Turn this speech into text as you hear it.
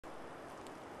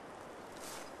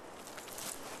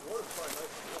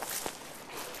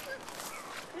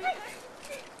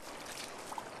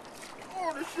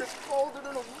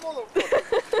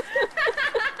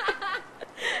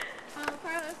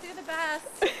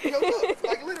Yo, look,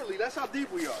 like literally, that's how deep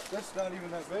we are. That's not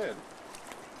even that bad.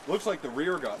 Looks like the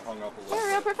rear got hung up a little We're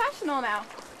bit. real professional now.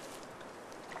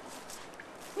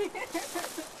 If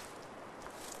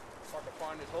I can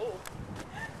find this hole.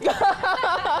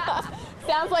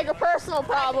 Sounds like a personal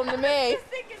problem to me. Just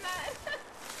thinking that.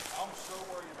 I'm so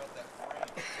worried about that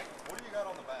frame. What do you got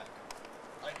on the back?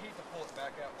 I'd hate to pull it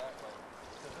back out that way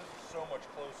because this is so much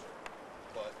closer.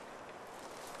 But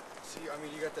See, I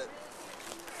mean, you got that.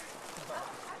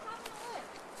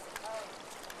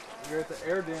 you got the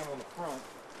air dam on the front,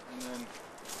 and then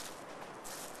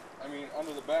I mean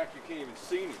under the back you can't even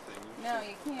see anything. No,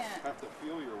 you can't. Have to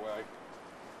feel your way.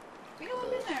 Feel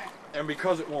them in there. And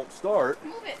because it won't start,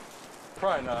 Move it.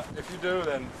 probably not. If you do,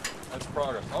 then that's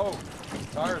progress. Oh,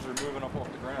 tires are moving up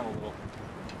off the ground a little.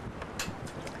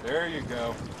 There you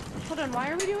go. Hold on, why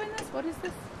are we doing this? What is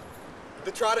this?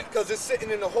 To try to, because it's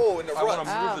sitting in the hole in the I want rut.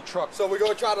 to move the truck. So we're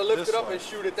going to try to lift This it up way. and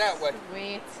shoot it that way.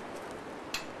 Sweet.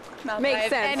 Not that Makes I have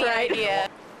sense, any right? idea.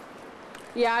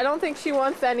 Yeah, I don't think she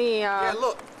wants any Yeah,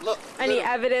 look. any look,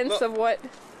 evidence look. of what.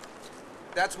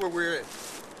 That's where we're in.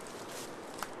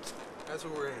 That's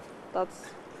what we're in. That's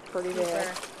pretty bad.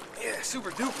 Yeah, super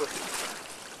duper.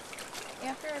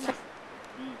 Yeah, fair enough.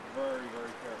 Be very,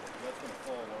 very careful. That's going to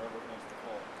fall wherever it wants to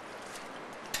fall.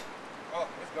 Oh,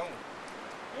 it's going.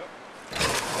 Yep.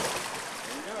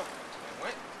 There you go. It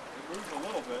went. It moved a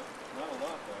little bit. Not a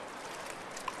lot, though.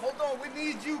 Hold on, we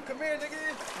need you. Come here,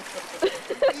 nigga. We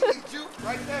need you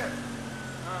right there.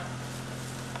 All right.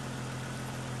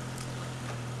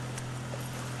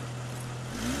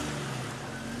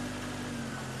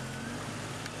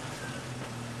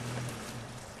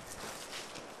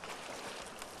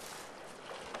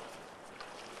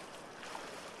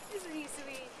 Isn't he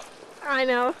sweet? I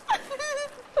know.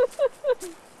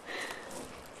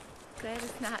 That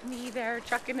is not me there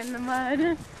trucking in the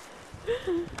mud.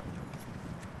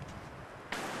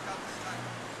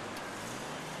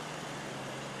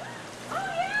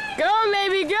 Go,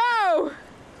 baby, go!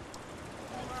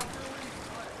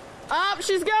 Up,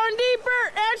 she's going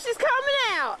deeper, and she's coming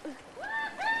out.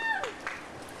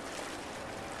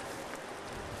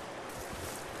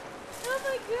 Oh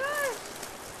my gosh!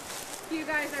 You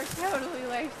guys are totally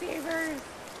lifesavers.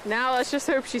 Now let's just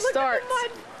hope she starts. Look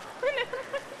at the mud.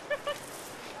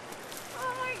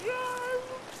 Oh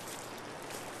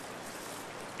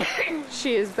my gosh!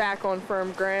 She is back on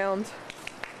firm ground.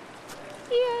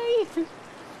 Yay!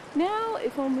 Now,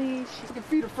 if only she. Fucking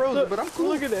feet are frozen, but I'm cool.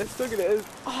 Look at this, look at this.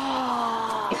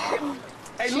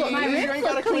 Hey, look, My you ribs ain't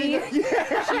gotta look clean clean. it.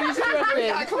 Yeah, She's you gotta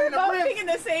dripping. clean the Both ribs. thinking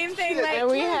the same thing. Like, And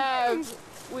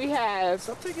we have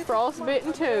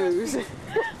frostbitten toes. I know.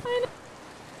 Oh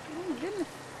my goodness.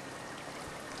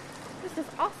 This is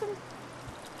awesome.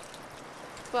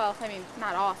 Well, I mean,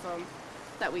 not awesome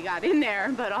that we got in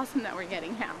there, but awesome that we're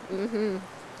getting out. Mm-hmm.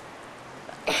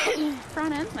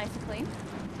 Front end's nice and clean,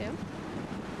 too.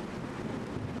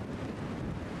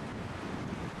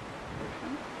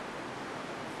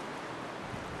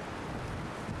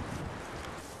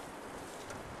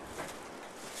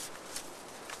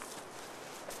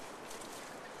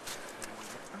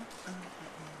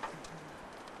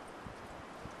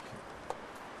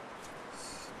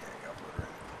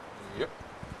 Yep.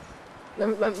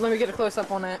 Let me get a close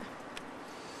up on that.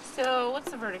 So,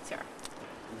 what's the verdict here?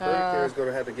 The verdict there is going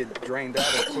to have to get drained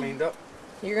out and cleaned up.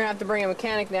 You're gonna have to bring a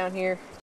mechanic down here.